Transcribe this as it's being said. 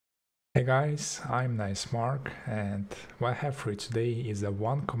Hey guys, I'm NiceMark, and what I have for you today is a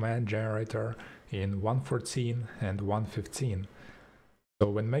one command generator in 1.14 and 1.15. So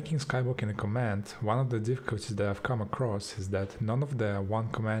when making Skybook in a command, one of the difficulties that I've come across is that none of the one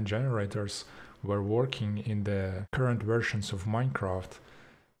command generators were working in the current versions of Minecraft.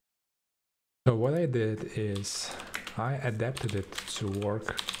 So what I did is I adapted it to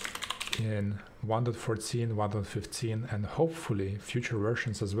work in 1.14, 1.15 and hopefully future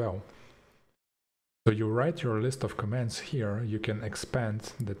versions as well. So you write your list of commands here. You can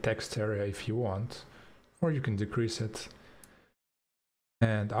expand the text area if you want, or you can decrease it.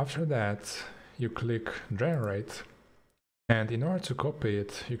 And after that, you click generate. And in order to copy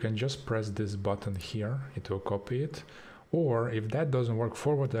it, you can just press this button here. It will copy it. Or if that doesn't work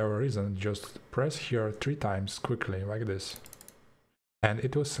for whatever reason, just press here 3 times quickly like this. And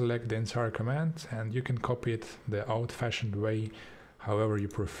it will select the entire command, and you can copy it the old-fashioned way, however you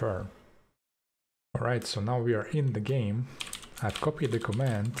prefer. Alright, so now we are in the game. I've copied the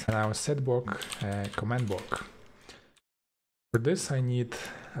command and I'll set block command block. For this I need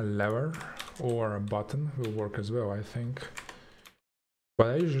a lever or a button, will work as well I think. But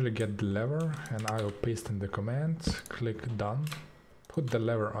I usually get the lever and I'll paste in the command, click done, put the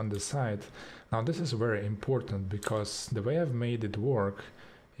lever on the side. Now this is very important because the way I've made it work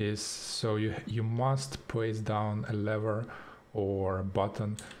is so you must place down a lever or a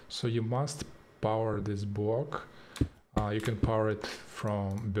button, so you must power this block. You can power it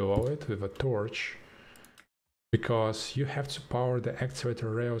from below it with a torch, because you have to power the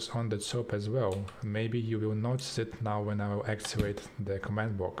activator rails on the top as well. Maybe you will notice it now when I will activate the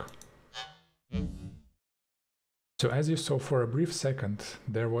command block. So as you saw, for a brief second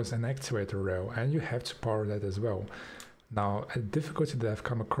there was an activator rail and you have to power that as well. Now a difficulty that I've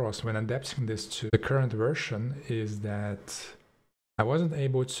come across when adapting this to the current version is that I wasn't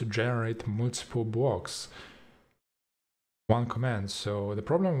able to generate multiple blocks one command. So the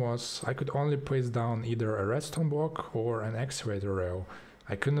problem was I could only place down either a redstone block or an excavator rail.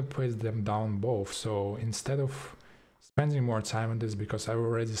 I couldn't place them down both. So instead of spending more time on this, because I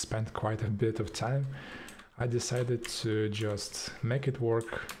already spent quite a bit of time, I decided to just make it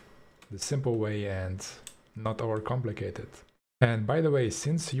work the simple way and not overcomplicate it. And by the way,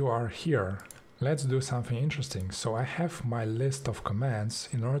 since you are here, let's do something interesting. So I have my list of commands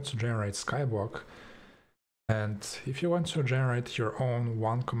in order to generate Skyblock. And if you want to generate your own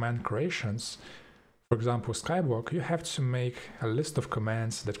one command creations, for example Skyblock, you have to make a list of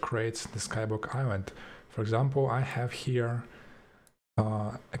commands that creates the Skyblock island. For example, I have here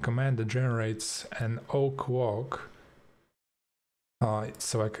a command that generates an oak log.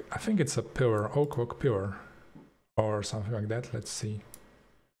 So like, I think it's a pillar, oak log pillar or something like that. Let's see.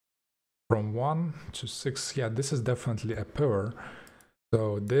 From 1 to 6, yeah, this is definitely a pillar.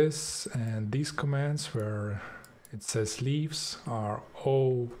 So this and these commands where it says leaves are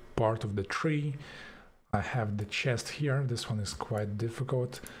all part of the tree. I have the chest here, this one is quite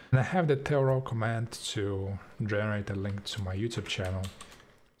difficult. And I have the tailrow command to generate a link to my YouTube channel.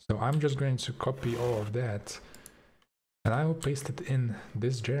 So I'm just going to copy all of that and I will paste it in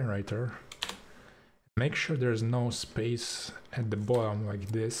this generator. Make sure there's no space at the bottom like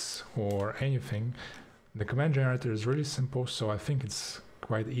this or anything. The command generator is really simple, so I think it's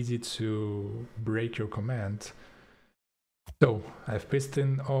quite easy to break your command. So I've pasted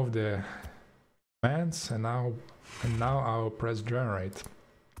in all of the commands and now I'll press generate.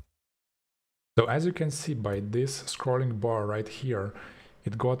 So as you can see by this scrolling bar right here,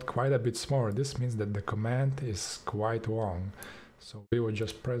 it got quite a bit smaller. This means that the command is quite long. So we will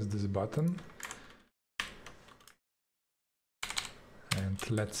just press this button.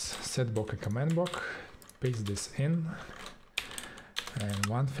 And let's set block a command block, paste this in. And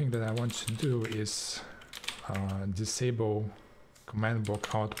one thing that I want to do is disable command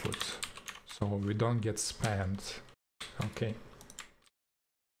block output so we don't get spammed. Okay,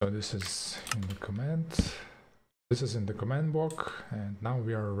 so this is in the command, this is in the command block, and now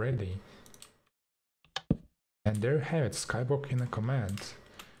we are ready. And there you have it, Skyblock in a command.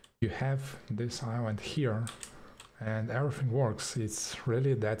 You have this island here and everything works. It's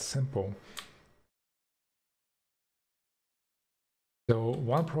really that simple. So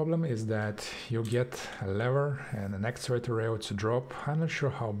one problem is that you get a lever and an activator rail to drop. I'm not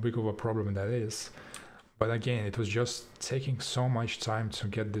sure how big of a problem that is, but again, it was just taking so much time to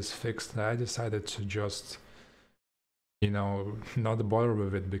get this fixed that I decided to just, not bother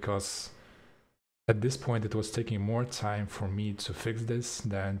with it, because at this point it was taking more time for me to fix this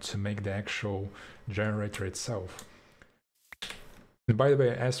than to make the actual generator itself. And by the way,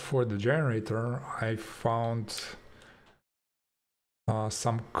 as for the generator, I found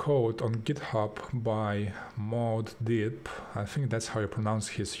some code on GitHub by moddip. I think that's how you pronounce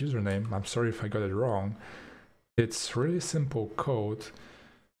his username. I'm sorry if I got it wrong. It's really simple code,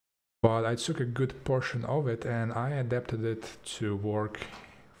 but I took a good portion of it and I adapted it to work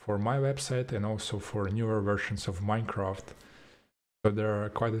for my website and also for newer versions of Minecraft. So there are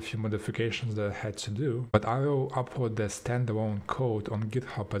quite a few modifications that I had to do, but I will upload the standalone code on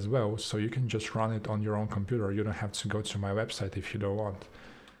GitHub as well, so you can just run it on your own computer. You don't have to go to my website if you don't want.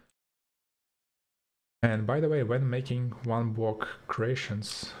 And by the way, when making one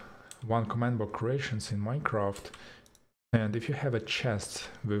command block creations in Minecraft, and if you have a chest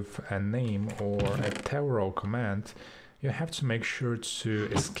with a name or a tail command, you have to make sure to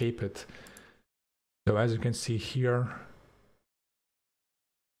escape it. So as you can see here,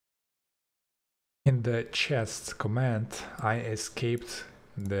 in the chest command, I escaped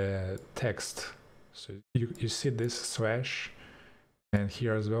the text. So you see this slash, and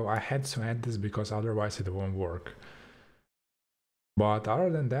here as well, I had to add this because otherwise it won't work. But other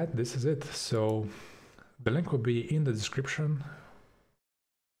than that, this is it. So the link will be in the description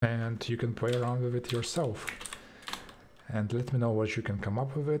and you can play around with it yourself. And let me know what you can come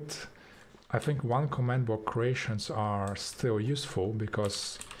up with it. I think one command block creations are still useful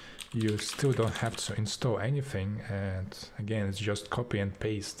because you still don't have to install anything, and again, it's just copy and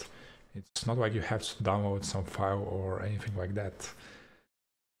paste. It's not like you have to download some file or anything like that.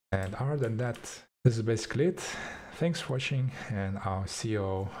 And other than that, this is basically it. Thanks for watching and I'll see you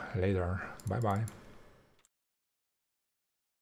all later. Bye bye.